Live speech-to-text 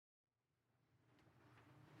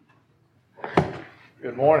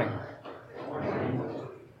Good morning.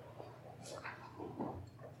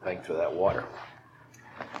 Thanks for that water.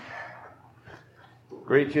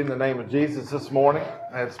 Greet you in the name of Jesus this morning.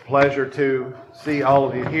 It's a pleasure to see all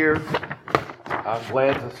of you here. I'm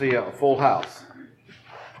glad to see a full house.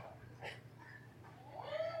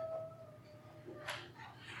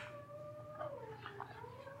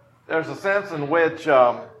 There's a sense in which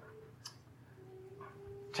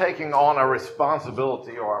taking on a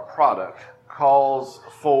responsibility or a product calls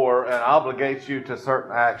for and obligates you to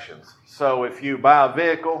certain actions. So if you buy a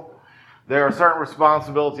vehicle, there are certain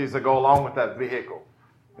responsibilities that go along with that vehicle.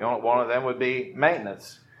 One of them would be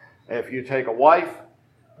maintenance. If you take a wife,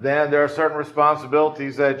 then there are certain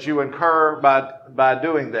responsibilities that you incur by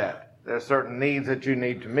doing that. There are certain needs that you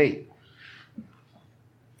need to meet.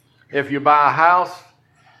 If you buy a house,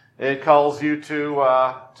 it calls you to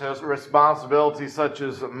responsibilities such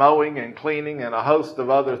as mowing and cleaning and a host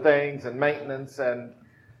of other things and maintenance and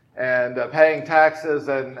paying taxes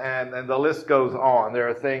and the list goes on. There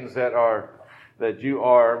are things that you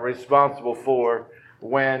are responsible for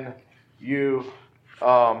when you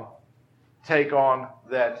take on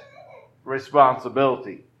that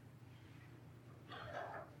responsibility.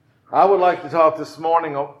 I would like to talk this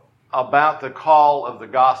morning about the call of the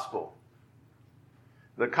gospel.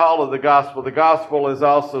 The call of the gospel. The gospel is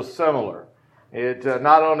also similar. It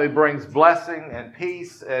not only brings blessing and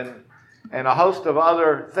peace and a host of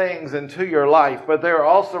other things into your life, but there are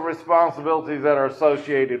also responsibilities that are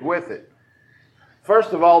associated with it.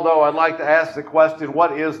 First of all, though, I'd like to ask the question,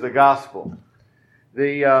 what is the gospel?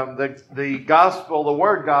 The gospel, the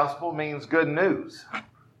word gospel means good news.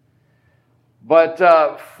 But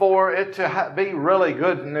for it to be really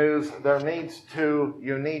good news,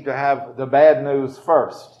 you need to have the bad news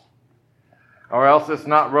first. Or else it's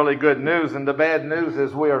not really good news. And the bad news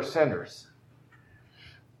is we are sinners.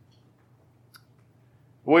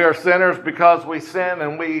 We are sinners because we sin,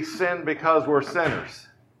 and we sin because we're sinners.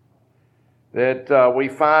 That we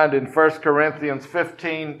find in 1 Corinthians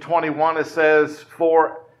 15:21, it says,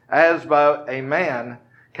 "For as by a man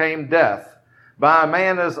came death, by a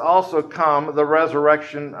man has also come the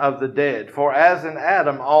resurrection of the dead. For as in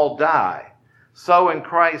Adam all die, so in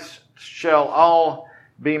Christ shall all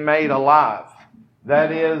be made alive."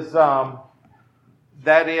 That is,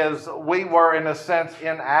 we were in a sense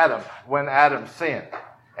in Adam when Adam sinned.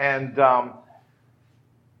 And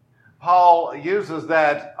Paul uses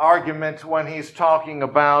that argument when he's talking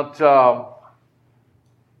about how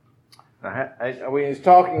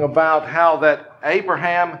that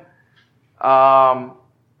Abraham,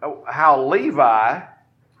 how Levi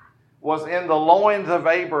was in the loins of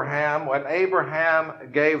Abraham when Abraham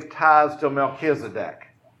gave tithes to Melchizedek.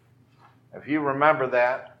 If you remember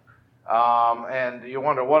that, and you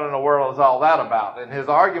wonder what in the world is all that about. And his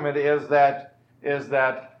argument is that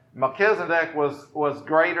Melchizedek was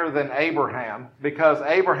greater than Abraham because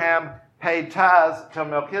Abraham paid tithes to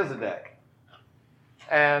Melchizedek.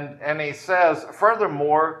 And he says,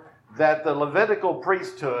 furthermore, that the Levitical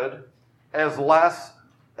priesthood is a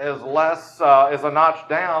notch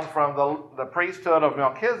down from the priesthood of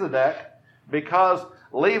Melchizedek because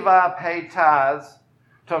Levi paid tithes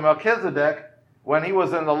to Melchizedek when he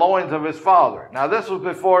was in the loins of his father. Now, this was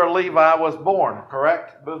before Levi was born,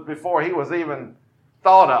 correct? It was before he was even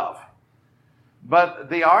thought of. But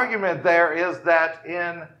the argument there is that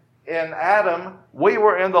in Adam, we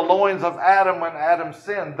were in the loins of Adam when Adam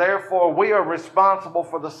sinned. Therefore, we are responsible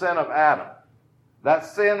for the sin of Adam. That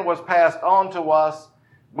sin was passed on to us.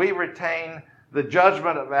 We retain the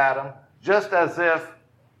judgment of Adam just as if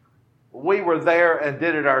we were there and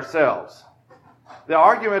did it ourselves. The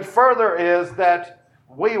argument further is that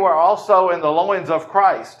we were also in the loins of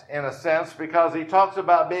Christ, in a sense, because he talks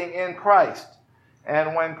about being in Christ.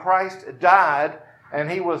 And when Christ died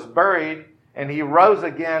and he was buried and he rose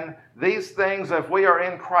again, these things, if we are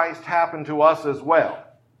in Christ, happen to us as well.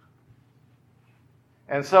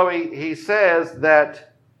 And so he says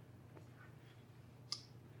that,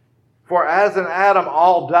 "For as in Adam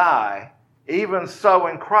all die, even so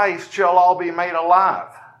in Christ shall all be made alive."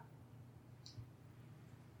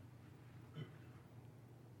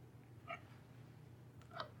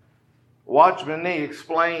 Watchman Nee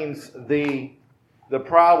explains the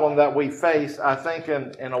problem that we face, I think,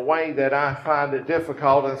 in a way that I find it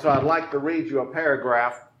difficult. And so I'd like to read you a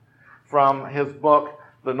paragraph from his book,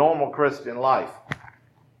 The Normal Christian Life.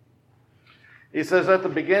 He says, "At the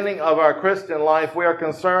beginning of our Christian life, we are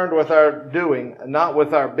concerned with our doing, not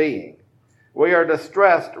with our being. We are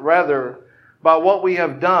distressed rather by what we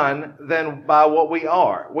have done than by what we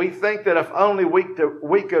are. We think that if only we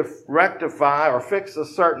could rectify or fix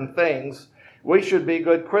certain things, We should be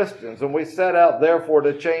good Christians, and we set out, therefore,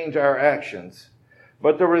 to change our actions.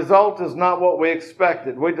 But the result is not what we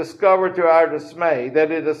expected. We discover to our dismay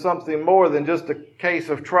that it is something more than just a case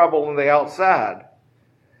of trouble on the outside.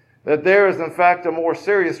 That there is, in fact, a more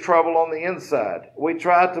serious trouble on the inside. We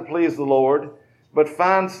try to please the Lord, but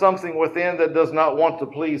find something within that does not want to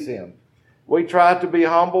please Him. We try to be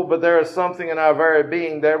humble, but there is something in our very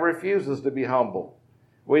being that refuses to be humble.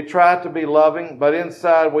 We try to be loving, but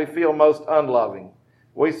inside we feel most unloving.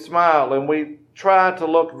 We smile and we try to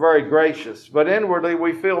look very gracious, but inwardly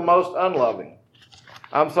we feel most unloving.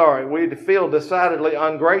 We feel decidedly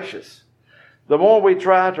ungracious. The more we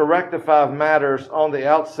try to rectify matters on the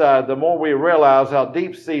outside, the more we realize how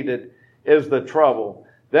deep-seated is the trouble.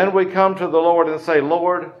 Then we come to the Lord and say,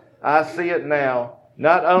 Lord, I see it now.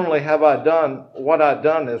 Not only have I done what I've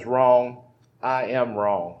done is wrong, I am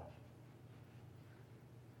wrong.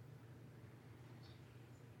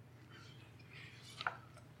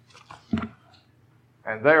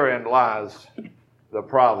 And therein lies the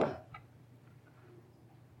problem.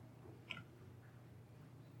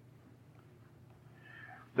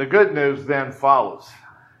 The good news then follows.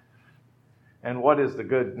 And what is the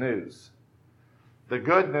good news? The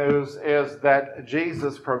good news is that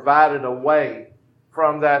Jesus provided a way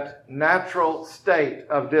from that natural state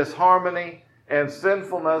of disharmony and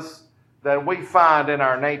sinfulness that we find in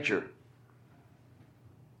our nature.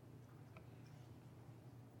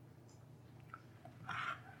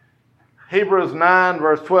 Hebrews 9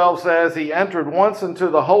 verse 12 says, He entered once into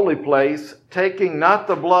the holy place, taking not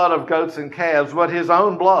the blood of goats and calves, but His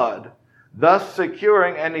own blood, thus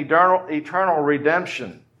securing an eternal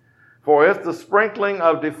redemption. For if the sprinkling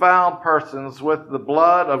of defiled persons with the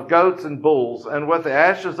blood of goats and bulls, and with the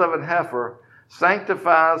ashes of an heifer,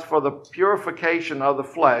 sanctifies for the purification of the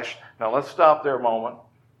flesh. Now let's stop there a moment.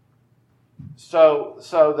 So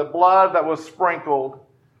the blood that was sprinkled,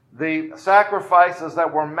 the sacrifices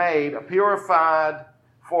that were made, purified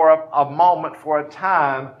for a moment, for a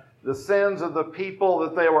time, the sins of the people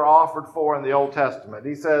that they were offered for in the Old Testament.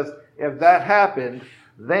 He says, if that happened,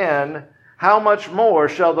 then how much more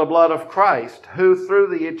shall the blood of Christ, who through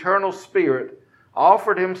the eternal Spirit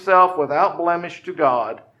offered Himself without blemish to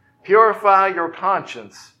God, purify your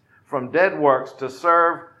conscience from dead works to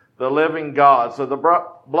serve the living God. So the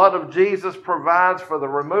blood of Jesus provides for the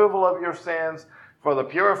removal of your sins, for the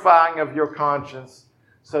purifying of your conscience,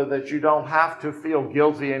 so that you don't have to feel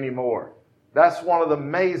guilty anymore. That's one of the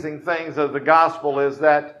amazing things of the gospel is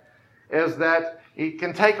that He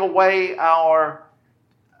can take away our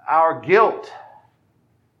guilt.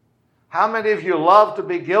 How many of you love to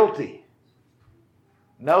be guilty?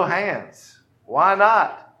 No hands. Why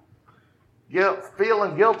not?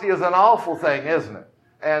 Feeling guilty is an awful thing, isn't it?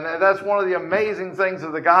 And that's one of the amazing things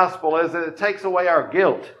of the gospel is that it takes away our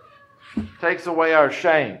guilt. Takes away our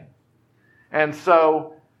shame. And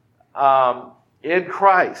so, in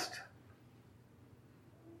Christ,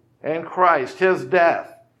 His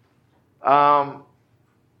death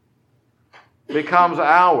becomes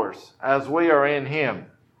ours as we are in Him.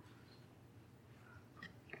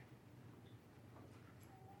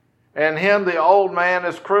 In Him the old man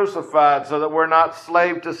is crucified so that we're not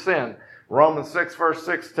slave to sin. Romans 6 verse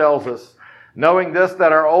 6 tells us, knowing this,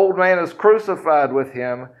 that our old man is crucified with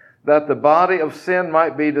Him, that the body of sin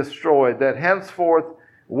might be destroyed, that henceforth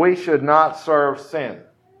we should not serve sin.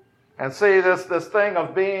 And see, this thing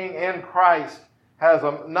of being in Christ has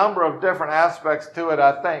a number of different aspects to it,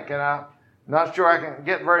 I think, and I'm not sure I can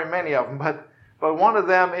get very many of them, but one of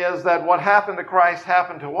them is that what happened to Christ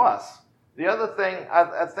happened to us. The other thing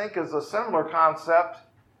I think is a similar concept,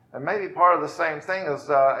 and maybe part of the same thing as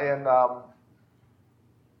now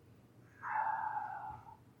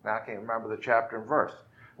I can't remember the chapter and verse,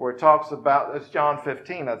 where it talks about, it's John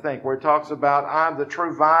 15, I think, where it talks about, I'm the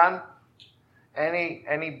true vine,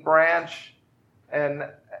 any branch and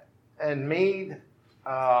me,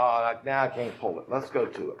 now I can't pull it. Let's go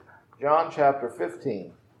to it. John chapter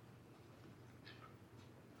 15.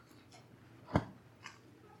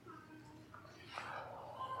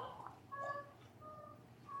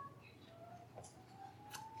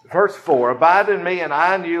 Verse 4, abide in me and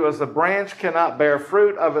I in you, as the branch cannot bear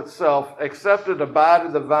fruit of itself, except it abide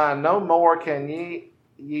in the vine. No more can ye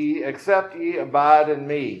except ye abide in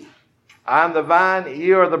me. I am the vine,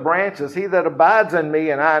 ye are the branches. He that abides in me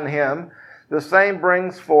and I in him, the same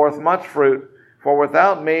brings forth much fruit, for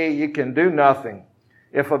without me ye can do nothing.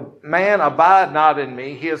 If a man abide not in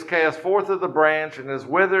me, he is cast forth of the branch and is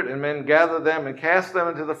withered, and men gather them and cast them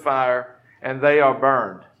into the fire, and they are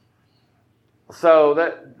burned. So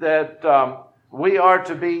that we are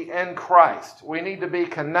to be in Christ. We need to be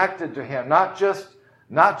connected to Him, not just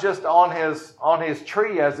not just on his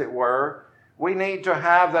tree, as it were. We need to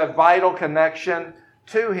have that vital connection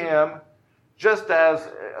to him, just as,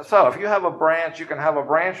 so if you have a branch, you can have a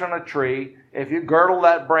branch on a tree. If you girdle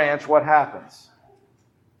that branch, what happens?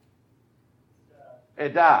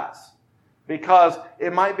 It dies. Because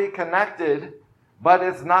it might be connected, but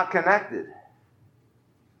it's not connected.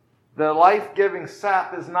 The life-giving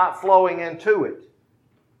sap is not flowing into it.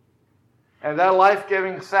 And that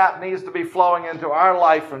life-giving sap needs to be flowing into our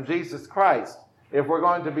life from Jesus Christ if we're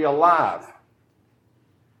going to be alive.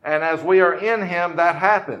 And as we are in him, that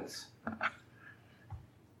happens.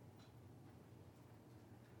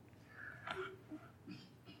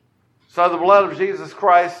 So the blood of Jesus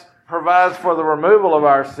Christ provides for the removal of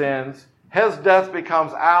our sins. His death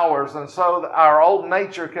becomes ours, and so our old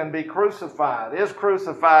nature can be crucified, is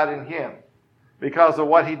crucified in him because of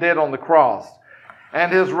what he did on the cross.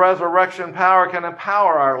 And his resurrection power can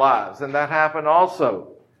empower our lives, and that happened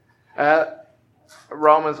also.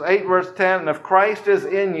 Romans 8 verse 10, and if Christ is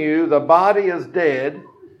in you, the body is dead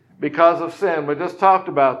because of sin. We just talked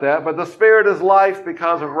about that. But the Spirit is life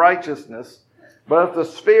because of righteousness. But if the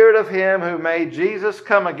Spirit of him who made Jesus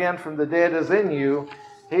come again from the dead is in you,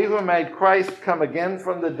 he who made Christ come again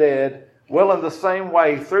from the dead will in the same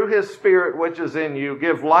way, through his Spirit which is in you,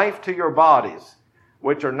 give life to your bodies,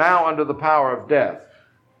 which are now under the power of death.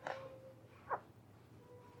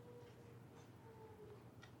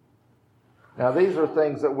 Now, these are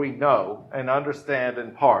things that we know and understand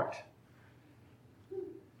in part.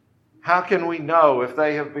 How can we know if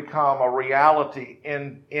they have become a reality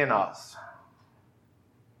in us?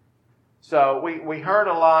 So we heard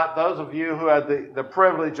a lot, those of you who had the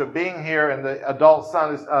privilege of being here in the adult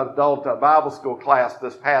Bible school class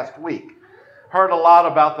this past week, heard a lot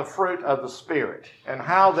about the fruit of the Spirit and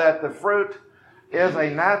how that the fruit is a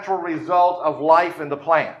natural result of life in the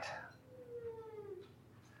plant.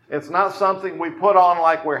 It's not something we put on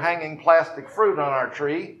like we're hanging plastic fruit on our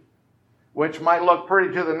tree, which might look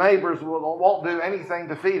pretty to the neighbors, but won't do anything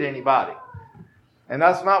to feed anybody. And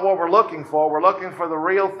that's not what we're looking for. We're looking for the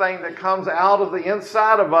real thing that comes out of the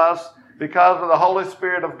inside of us because of the Holy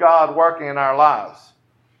Spirit of God working in our lives.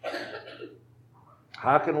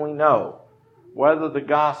 How can we know whether the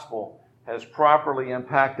gospel has properly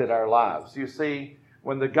impacted our lives? You see,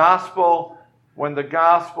 when the gospel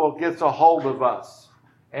gets a hold of us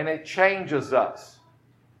and it changes us,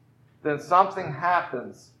 then something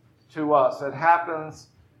happens to us. It happens.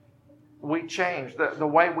 We change. The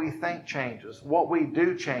way we think changes. What we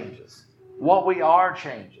do changes. What we are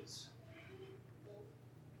changes.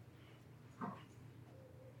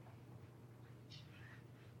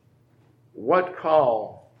 What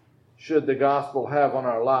call should the gospel have on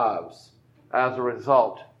our lives as a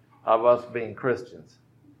result of us being Christians?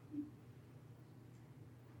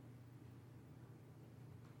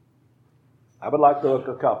 I would like to look at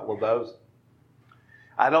a couple of those.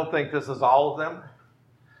 I don't think this is all of them.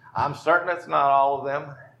 I'm certain it's not all of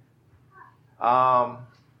them.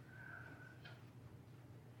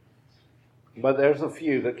 But there's a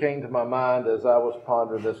few that came to my mind as I was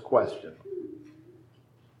pondering this question.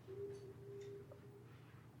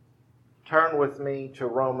 Turn with me to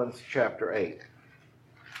Romans chapter 8.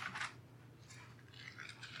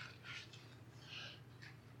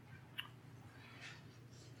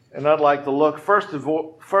 And I'd like to look first of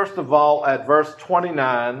all at verse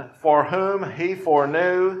 29. For whom he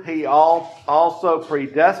foreknew, he also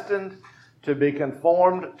predestined to be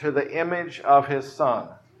conformed to the image of his Son.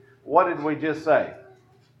 What did we just say?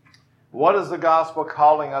 What is the gospel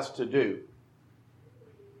calling us to do?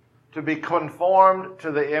 To be conformed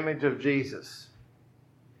to the image of Jesus.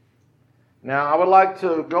 Now, I would like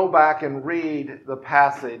to go back and read the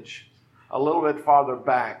passage a little bit farther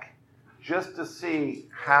back, just to see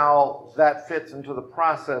how that fits into the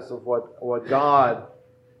process of what God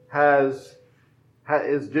is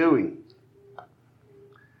doing.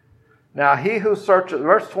 Now he who searches,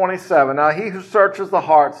 verse 27, now he who searches the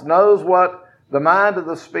hearts knows what the mind of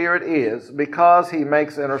the Spirit is, because he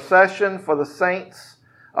makes intercession for the saints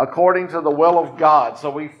according to the will of God.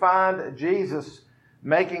 So we find Jesus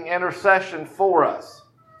making intercession for us.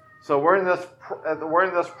 So we're in this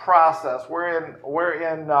process.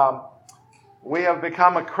 We have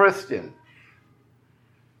become a Christian.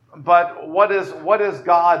 But what is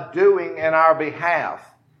God doing in our behalf?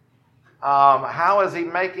 How is he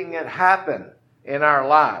making it happen in our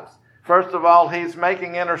lives? First of all, he's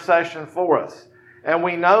making intercession for us. And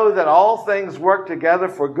we know that all things work together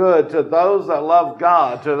for good to those that love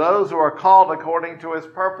God, to those who are called according to his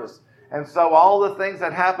purpose. And so all the things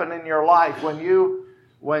that happen in your life when you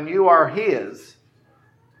are his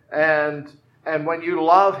and when you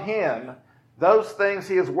love him, those things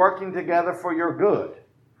He is working together for your good.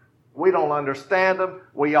 We don't understand them.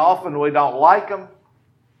 We don't like them.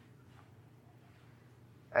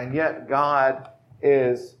 And yet God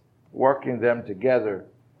is working them together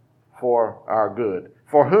for our good.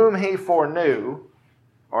 For whom He foreknew,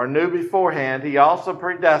 or knew beforehand, He also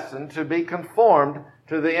predestined to be conformed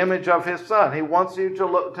to the image of His Son. He wants you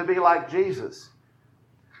to be like Jesus,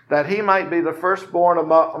 that He might be the firstborn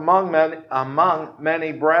among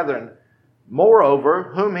many brethren.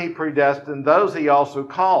 Moreover, whom He predestined, those He also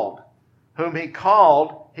called. Whom He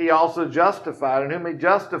called, He also justified. And whom He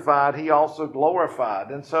justified, He also glorified.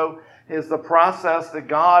 And so is the process that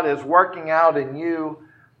God is working out in you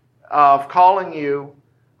of calling you,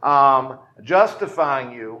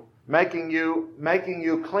 justifying you, making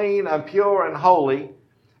you clean and pure and holy,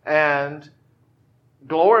 and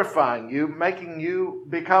glorifying you, making you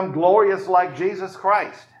become glorious like Jesus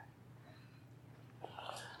Christ.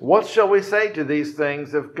 What shall we say to these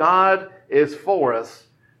things? If God is for us,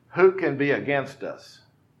 who can be against us?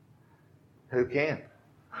 Who can?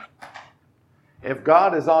 If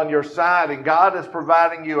God is on your side and God is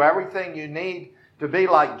providing you everything you need to be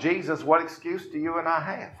like Jesus, what excuse do you and I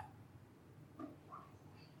have?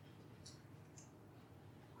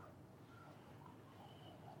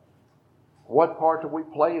 What part do we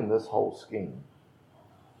play in this whole scheme?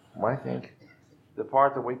 Well, I think the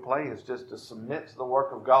part that we play is just to submit to the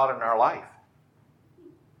work of God in our life.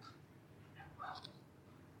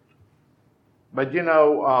 But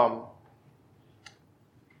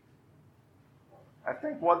I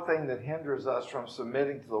think one thing that hinders us from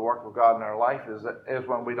submitting to the work of God in our life is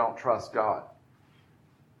when we don't trust God.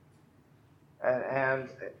 And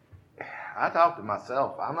I talk to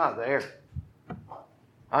myself. I'm not there.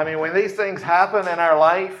 I mean, when these things happen in our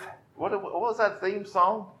life, what was that theme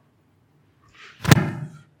song?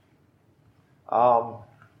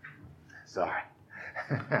 Sorry.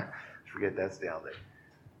 Forget that's down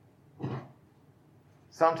there.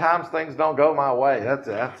 Sometimes things don't go my way. That's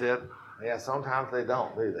it. Yeah, sometimes they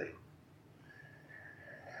don't, do they?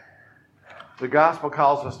 The gospel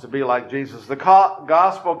calls us to be like Jesus. The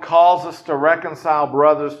gospel calls us to reconcile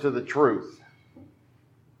brothers to the truth.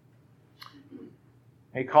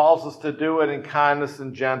 He calls us to do it in kindness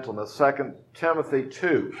and gentleness. 2 Timothy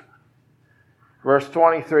 2, verse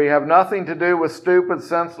 23, have nothing to do with stupid,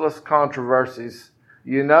 senseless controversies.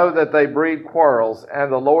 You know that they breed quarrels,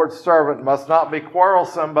 and the Lord's servant must not be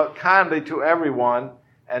quarrelsome, but kindly to everyone,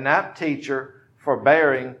 an apt teacher,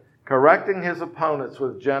 forbearing, correcting his opponents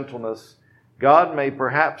with gentleness. God may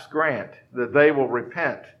perhaps grant that they will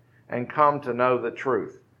repent and come to know the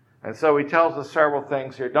truth. And so he tells us several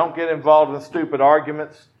things here. Don't get involved in stupid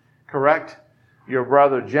arguments. Correct your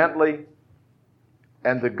brother gently.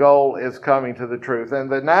 And the goal is coming to the truth. And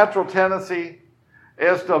the natural tendency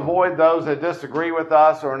is to avoid those that disagree with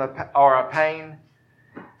us or are a pain.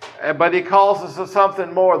 But he calls us to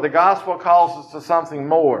something more. The gospel calls us to something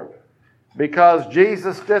more. Because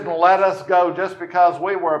Jesus didn't let us go just because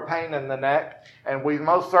we were a pain in the neck. And we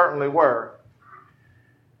most certainly were.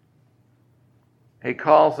 He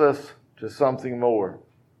calls us to something more.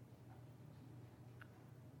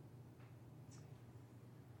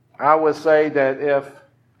 I would say that if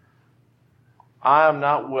I am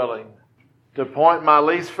not willing to point my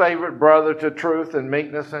least favorite brother to truth and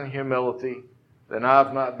meekness and humility, then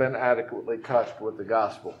I've not been adequately touched with the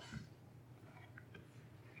gospel.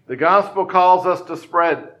 The gospel calls us to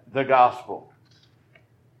spread the gospel.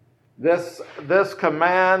 This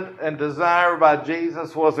command and desire by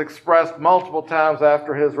Jesus was expressed multiple times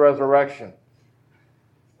after his resurrection.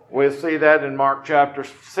 We see that in Mark chapter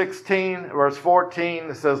 16, verse 14.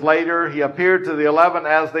 It says, later he appeared to the 11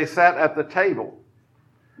 as they sat at the table,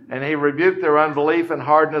 and he rebuked their unbelief and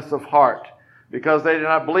hardness of heart, because they did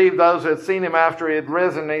not believe those who had seen him after he had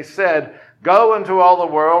risen. And he said, go into all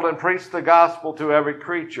the world and preach the gospel to every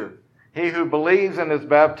creature. He who believes and is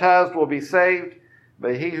baptized will be saved,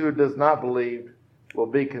 but he who does not believe will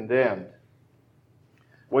be condemned.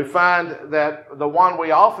 We find that the one we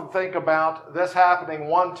often think about this happening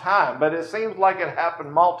one time, but it seems like it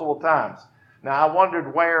happened multiple times. Now I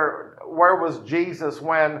wondered where was Jesus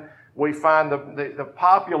when we find the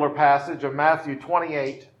popular passage of Matthew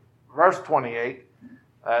 28, verse 28,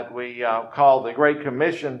 that we call the Great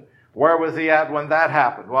Commission. Where was he at when that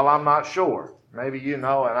happened? Well, I'm not sure. Maybe you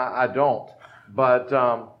know and I don't. But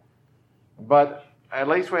at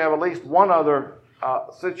least we have at least one other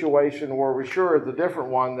situation where we're sure it's a different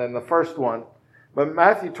one than the first one. But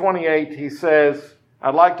Matthew 28, he says,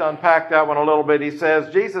 I'd like to unpack that one a little bit. He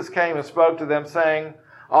says, Jesus came and spoke to them, saying,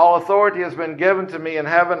 all authority has been given to me in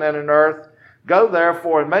heaven and in earth. Go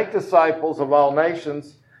therefore and make disciples of all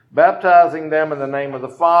nations, baptizing them in the name of the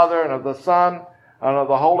Father and of the Son and of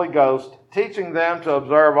the Holy Ghost, teaching them to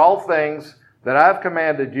observe all things that I have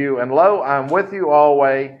commanded you. And lo, I am with you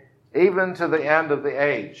always, even to the end of the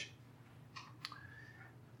age.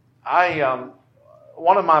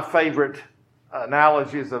 One of my favorite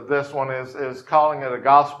analogies of this one is calling it a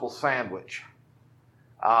gospel sandwich.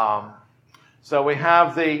 So we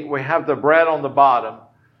have the bread on the bottom.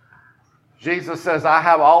 Jesus says, I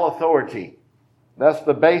have all authority. That's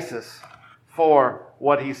the basis for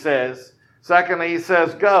what he says. Secondly, he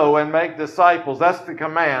says, go and make disciples. That's the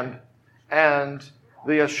command. And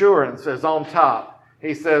the assurance is on top.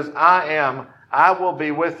 He says, I will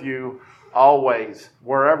be with you always.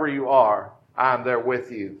 Wherever you are, I am there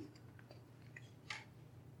with you.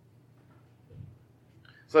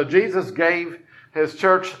 So Jesus gave his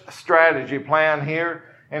church strategy plan here.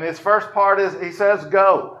 And his first part is, he says,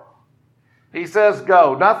 go. He says,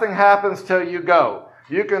 go. Nothing happens till you go.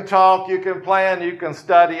 You can talk, you can plan, you can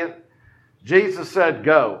study it. Jesus said,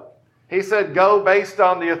 go. He said, go based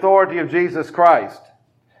on the authority of Jesus Christ.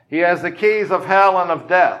 He has the keys of hell and of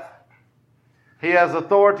death. He has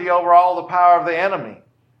authority over all the power of the enemy.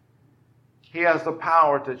 He has the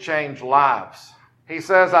power to change lives. He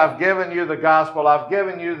says, I've given you the gospel. I've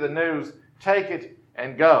given you the news. Take it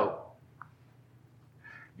and go.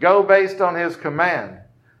 Go based on his command.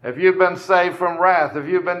 If you've been saved from wrath, if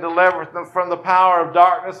you've been delivered from the power of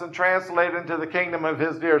darkness and translated into the kingdom of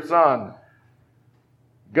his dear Son,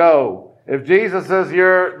 go. If Jesus is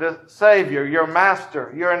your Savior, your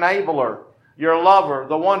Master, your enabler, your lover,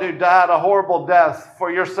 the one who died a horrible death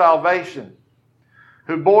for your salvation,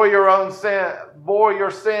 who bore your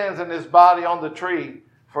sins in his body on the tree,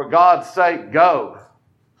 for God's sake, go.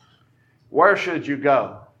 Where should you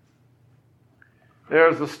go?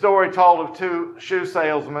 There's a story told of two shoe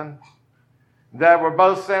salesmen that were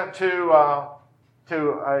both sent to a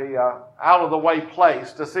out-of-the-way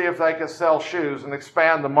place to see if they could sell shoes and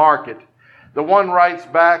expand the market. The one writes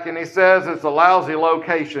back and he says, it's a lousy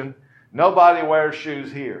location. Nobody wears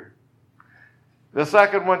shoes here. The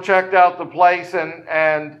second one checked out the place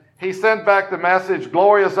and he sent back the message,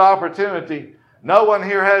 glorious opportunity. No one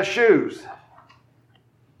here has shoes.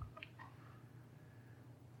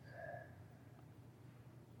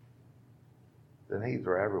 The needs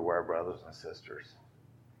are everywhere, brothers and sisters.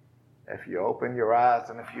 If you open your eyes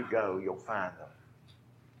and if you go, you'll find them.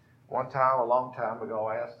 One time, a long time ago,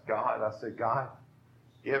 I asked God, I said, God,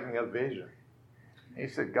 give me a vision. He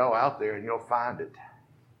said, go out there and you'll find it.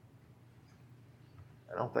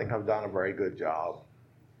 I don't think I've done a very good job.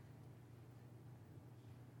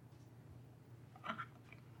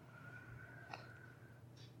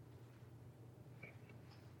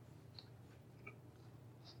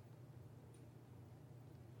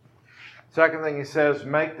 Second thing he says,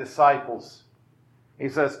 make disciples. He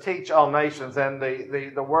says, teach all nations. And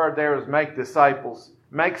the word there is make disciples.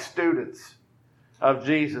 Make students of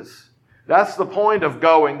Jesus. That's the point of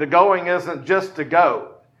going. The going isn't just to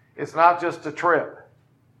go. It's not just a trip.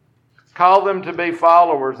 Call them to be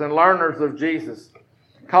followers and learners of Jesus.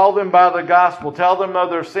 Call them by the gospel. Tell them of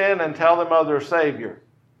their sin and tell them of their Savior.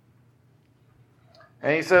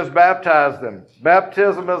 And he says, baptize them.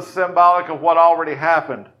 Baptism is symbolic of what already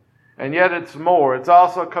happened. And yet it's more. It's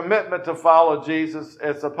also a commitment to follow Jesus.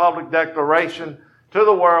 It's a public declaration to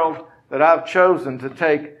the world that I've chosen to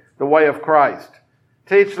take the way of Christ.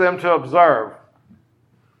 Teach them to observe.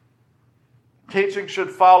 Teaching should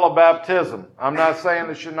follow baptism. I'm not saying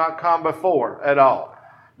it should not come before at all.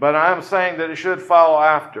 But I am saying that it should follow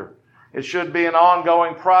after. It should be an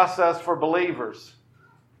ongoing process for believers.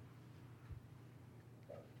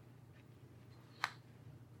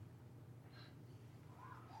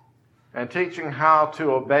 And teaching how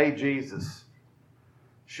to obey Jesus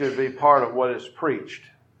should be part of what is preached.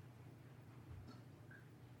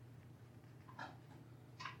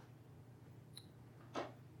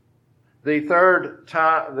 The third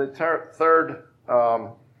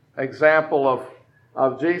example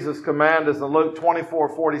of Jesus' command is in Luke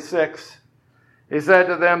 24:46. He said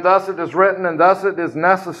to them, thus it is written, and thus it is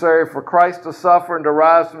necessary for Christ to suffer and to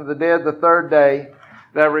rise from the dead the third day,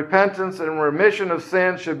 that repentance and remission of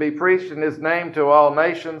sins should be preached in his name to all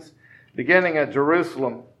nations, beginning at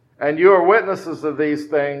Jerusalem. And you are witnesses of these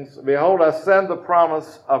things. Behold, I send the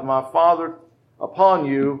promise of my Father upon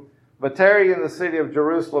you, but tarry in the city of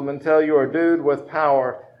Jerusalem until you are endued with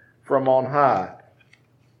power from on high.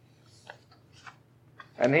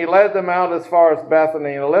 And he led them out as far as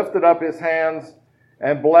Bethany, and lifted up his hands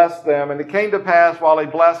and blessed them. And it came to pass, while he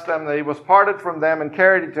blessed them, that he was parted from them and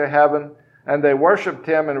carried into heaven. And they worshipped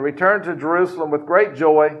him and returned to Jerusalem with great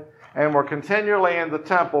joy, and were continually in the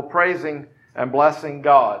temple praising and blessing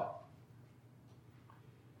God.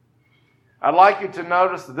 I'd like you to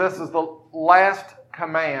notice that this is the last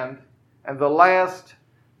command and the last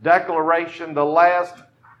declaration, the last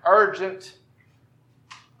urgent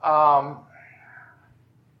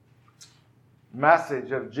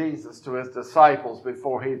message of Jesus to his disciples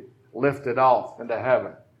before he lifted off into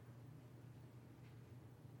heaven.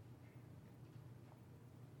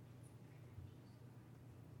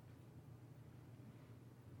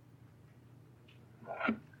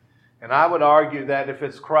 And I would argue that if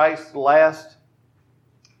it's Christ's last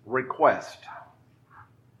request,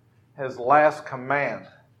 his last command,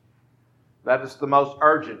 that is the most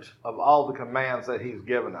urgent of all the commands that he's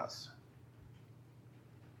given us.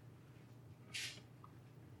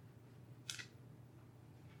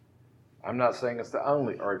 I'm not saying it's the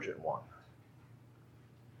only urgent one.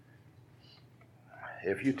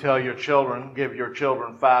 If you tell your children, give your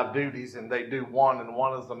children 5 duties and they do one and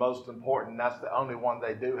one is the most important, that's the only one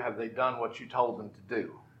they do, have they done what you told them to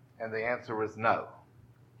do? And the answer is no.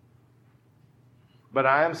 But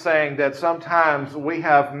I am saying that sometimes we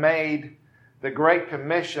have made the Great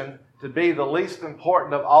Commission to be the least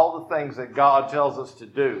important of all the things that God tells us to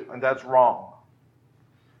do, and that's wrong.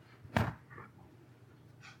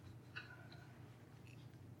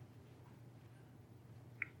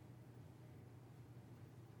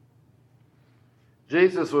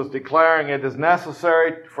 Jesus was declaring it is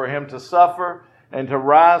necessary for him to suffer and to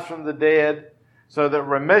rise from the dead so that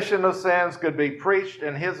remission of sins could be preached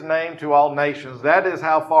in his name to all nations. That is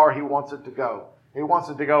how far he wants it to go. He wants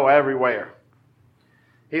it to go everywhere.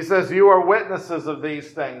 He says, you are witnesses of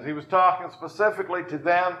these things. He was talking specifically to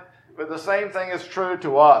them, but the same thing is true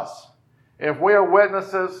to us. If we are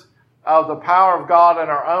witnesses of the power of God in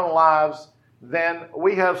our own lives, then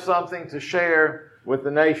we have something to share with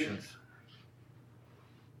the nations.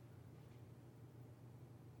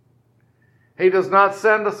 He does not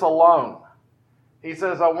send us alone. He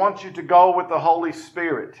says, I want you to go with the Holy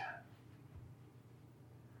Spirit.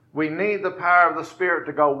 We need the power of the Spirit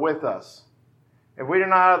to go with us. If we do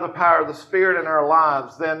not have the power of the Spirit in our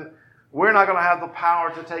lives, then we're not going to have the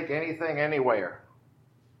power to take anything anywhere.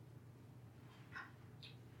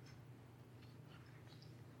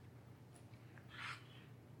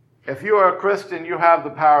 If you are a Christian, you have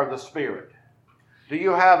the power of the Spirit. Do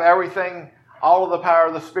you have everything, all of the power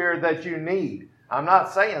of the Spirit that you need? I'm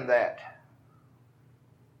not saying that.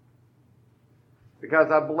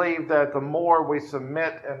 Because I believe that the more we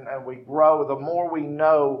submit and we grow, the more we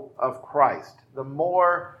know of Christ, the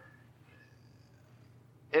more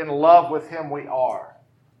in love with him we are,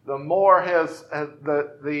 the more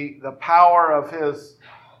the power of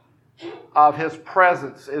his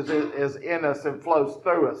presence is in us and flows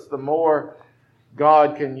through us, the more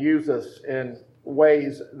God can use us in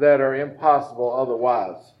ways that are impossible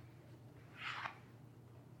otherwise.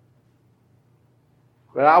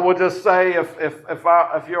 But I would just say,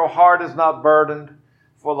 if your heart is not burdened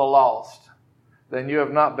for the lost, then you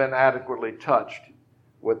have not been adequately touched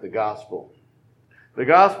with the gospel. The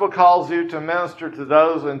gospel calls you to minister to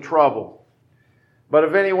those in trouble. But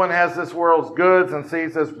if anyone has this world's goods and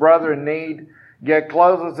sees his brother in need, yet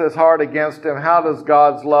closes his heart against him, how does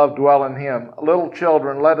God's love dwell in him? Little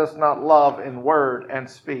children, let us not love in word and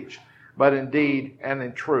speech, but in deed and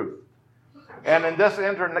in truth. And in this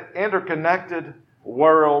interconnected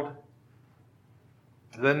world,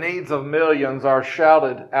 the needs of millions are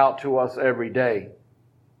shouted out to us every day.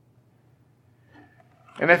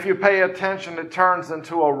 And if you pay attention, it turns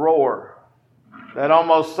into a roar that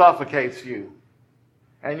almost suffocates you.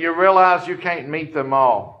 And you realize you can't meet them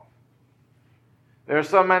all. There are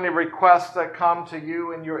so many requests that come to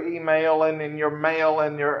you in your email and in your mail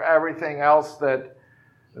and your everything else that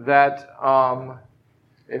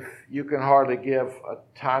if you can hardly give a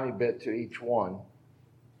tiny bit to each one.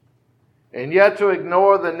 And yet to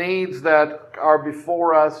ignore the needs that are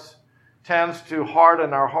before us tends to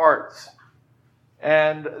harden our hearts.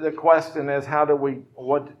 And the question is,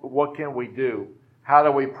 what can we do? How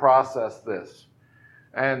do we process this?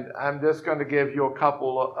 And I'm just going to give you a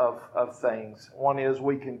couple of things. One is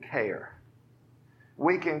we can care.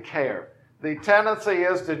 We can care. The tendency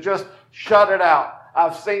is to just shut it out.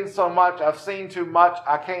 I've seen so much. I've seen too much.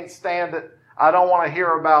 I can't stand it. I don't want to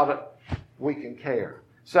hear about it. We can care.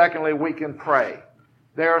 Secondly, we can pray.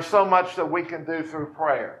 There is so much that we can do through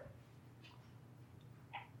prayer.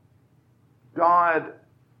 God,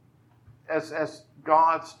 as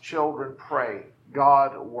God's children pray,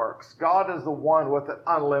 God works. God is the one with an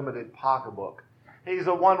unlimited pocketbook. He's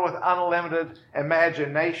the one with unlimited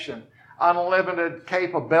imagination, unlimited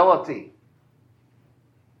capability.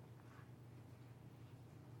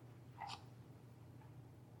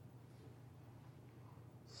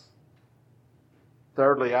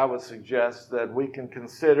 thirdly, I would suggest that we can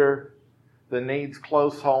consider the needs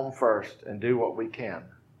close home first and do what we can.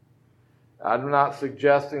 I'm not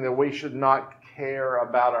suggesting that we should not care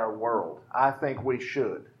about our world. I think we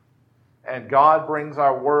should. And God brings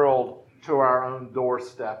our world to our own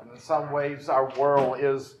doorstep. And in some ways, our world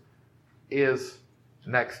is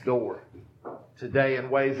next door today in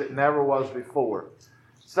ways it never was before.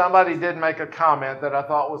 Somebody did make a comment that I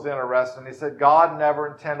thought was interesting. He said, God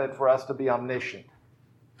never intended for us to be omniscient.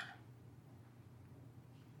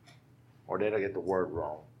 Or did I get the word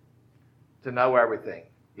wrong? To know everything.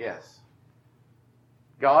 Yes.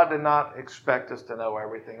 God did not expect us to know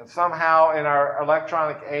everything. And somehow in our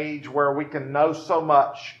electronic age where we can know so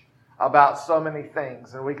much about so many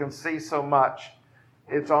things and we can see so much,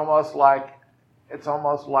 it's almost like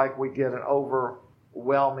we get an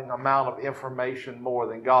overwhelming amount of information more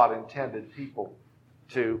than God intended people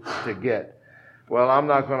to get. Well, I'm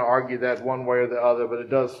not going to argue that one way or the other, but it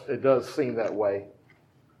does seem that way.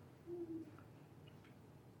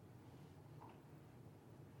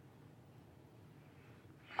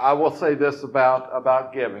 I will say this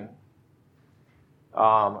about giving.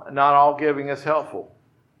 Not all giving is helpful,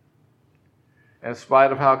 in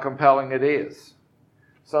spite of how compelling it is.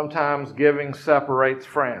 Sometimes giving separates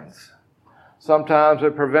friends. Sometimes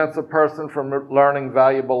it prevents a person from learning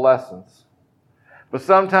valuable lessons. But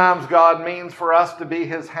sometimes God means for us to be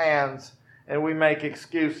His hands and we make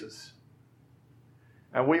excuses.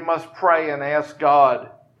 And we must pray and ask God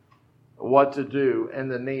what to do in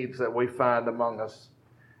the needs that we find among us.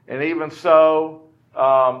 And even so,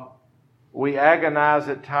 we agonize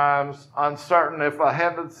at times, uncertain if a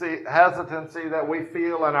hesitancy that we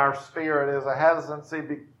feel in our spirit is a hesitancy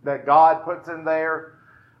that God puts in there,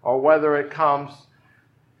 or whether it comes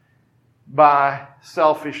by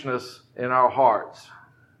selfishness in our hearts.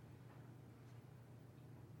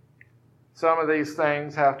 Some of these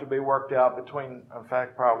things have to be worked out between, in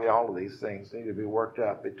fact, probably all of these things need to be worked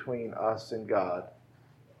out between us and God,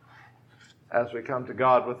 as we come to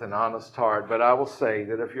God with an honest heart. But I will say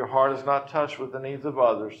that if your heart is not touched with the needs of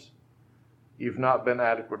others, you've not been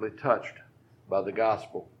adequately touched by the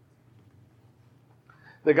gospel.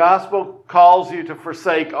 The gospel calls you to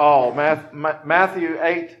forsake all.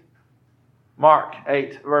 Mark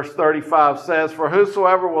 8, verse 35 says, "For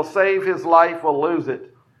whosoever will save his life will lose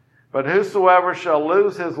it, but whosoever shall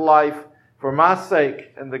lose his life for my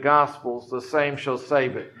sake and the gospel's, the same shall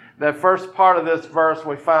save it." That first part of this verse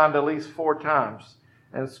we find at least 4 times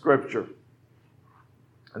in Scripture.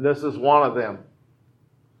 And this is one of them.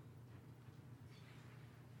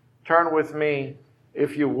 Turn with me,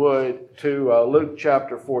 if you would, to Luke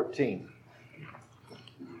chapter 14.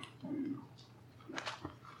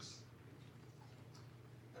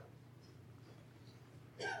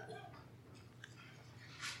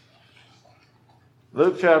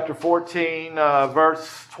 Luke chapter 14,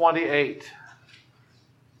 verse 28.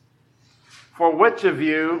 "For which of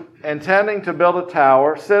you, intending to build a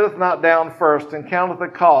tower, sitteth not down first and counteth the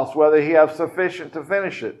cost, whether he have sufficient to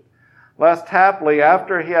finish it? Lest haply,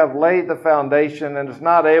 after he have laid the foundation and is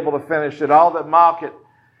not able to finish it, all that mock it,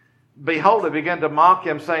 behold, they begin to mock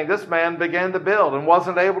him, saying, This man began to build and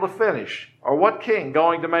wasn't able to finish. Or what king,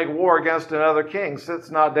 going to make war against another king,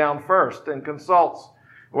 sits not down first and consults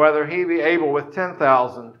whether he be able with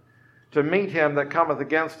 10,000 to meet him that cometh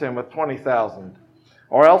against him with 20,000?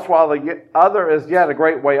 Or else, while the other is yet a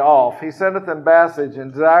great way off, he sendeth embassage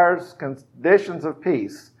and desires conditions of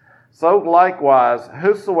peace. So likewise,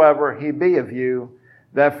 whosoever he be of you,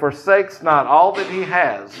 that forsakes not all that he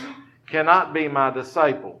has, cannot be my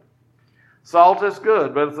disciple. Salt is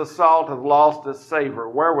good, but if the salt hath lost its savor,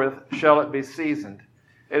 wherewith shall it be seasoned?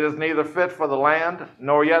 It is neither fit for the land,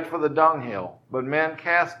 nor yet for the dunghill, but men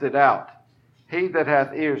cast it out. He that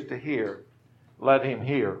hath ears to hear, let him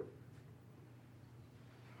hear."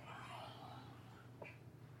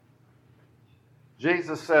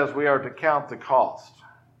 Jesus says we are to count the cost.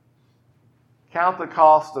 Count the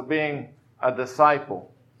cost of being a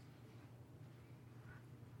disciple.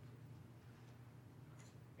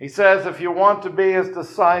 He says if you want to be His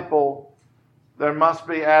disciple, there must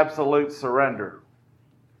be absolute surrender.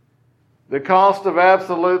 The cost of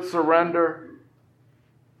absolute surrender,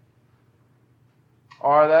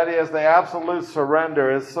 or that is, the absolute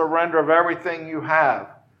surrender is surrender of everything you have,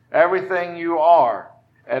 everything you are,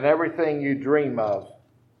 and everything you dream of.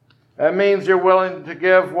 That means you're willing to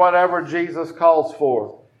give whatever Jesus calls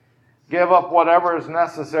for. Give up whatever is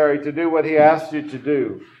necessary to do what He asks you to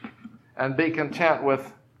do, and be content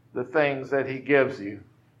with the things that He gives you.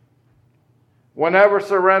 Whenever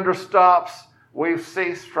surrender stops, we've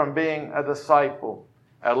ceased from being a disciple,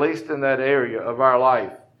 at least in that area of our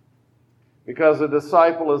life. Because a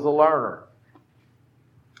disciple is a learner.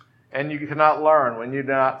 And you cannot learn when you do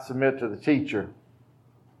not submit to the teacher.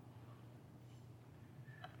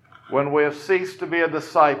 When we have ceased to be a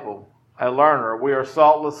disciple, a learner, we are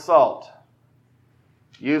saltless salt,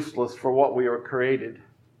 useless for what we are created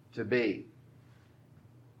to be.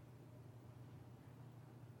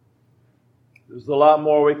 There's a lot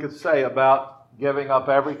more we could say about giving up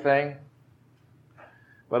everything,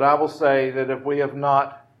 but I will say that if we're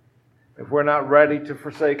not ready to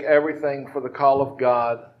forsake everything for the call of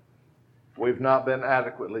God, we've not been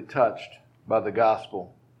adequately touched by the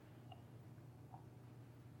gospel.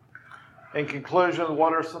 In conclusion,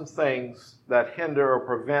 what are some things that hinder or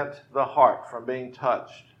prevent the heart from being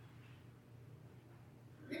touched?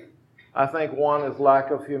 I think one is lack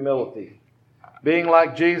of humility. Being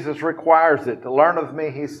like Jesus requires it. To learn of me,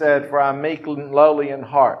 he said, for I am meek and lowly in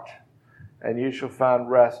heart, and you shall find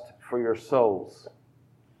rest for your souls.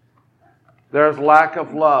 There's lack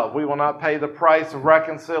of love. We will not pay the price of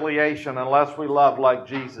reconciliation unless we love like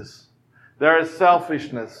Jesus. There is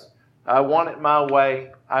selfishness. I want it my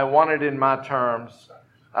way. I want it in my terms.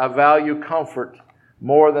 I value comfort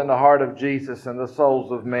more than the heart of Jesus and the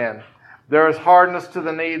souls of men. There is hardness to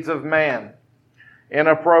the needs of man,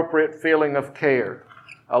 inappropriate feeling of care,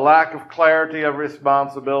 a lack of clarity of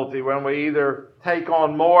responsibility when we either take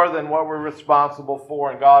on more than what we're responsible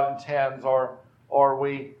for and God intends, or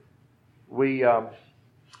we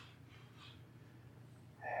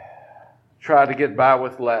try to get by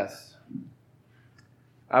with less.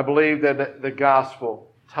 I believe that the gospel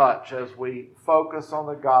touch, as we focus on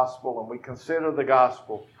the gospel and we consider the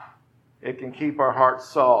gospel, it can keep our hearts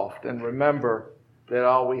soft and remember that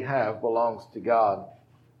all we have belongs to God.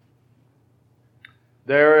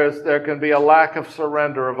 There can be a lack of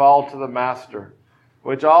surrender of all to the Master,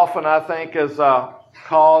 which often I think is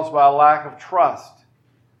caused by a lack of trust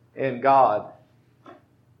in God.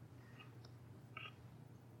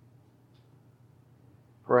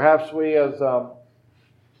 Perhaps we, as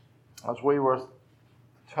we were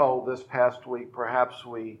told this past week, perhaps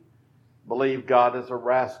we believe God is a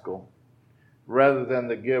rascal rather than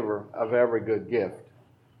the giver of every good gift.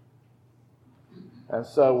 And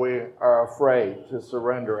so we are afraid to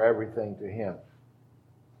surrender everything to Him.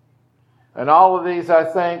 And all of these, I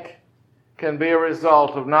think, can be a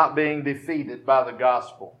result of not being defeated by the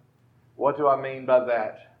gospel. What do I mean by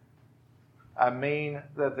that? I mean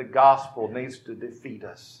that the gospel needs to defeat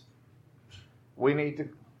us. We need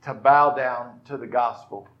to bow down to the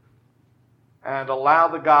gospel and allow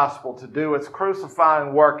the gospel to do its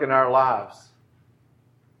crucifying work in our lives,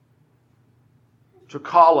 to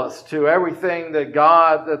call us to everything that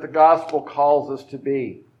the gospel calls us to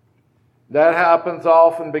be. That happens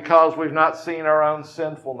often because we've not seen our own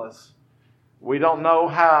sinfulness. We don't know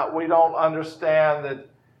how, we don't understand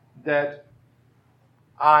that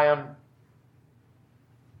I am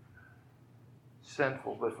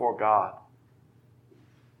sinful before God.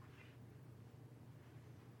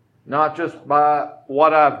 Not just by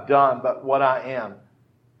what I've done, but what I am.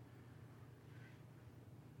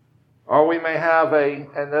 Or we may have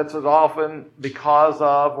and that's as often because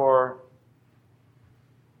of, or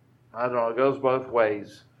I don't know, it goes both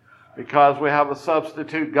ways. Because we have a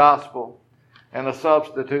substitute gospel and a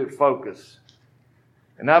substitute focus.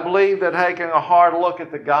 And I believe that taking a hard look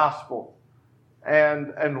at the gospel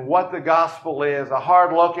and what the gospel is, a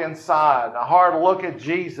hard look inside, a hard look at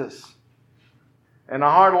Jesus, and a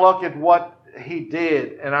hard look at what He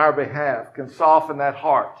did in our behalf can soften that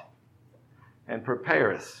heart and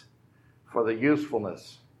prepare us for the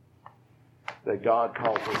usefulness that God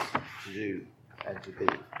calls us to do and to be.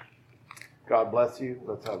 God bless you.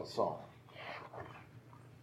 Let's have a song.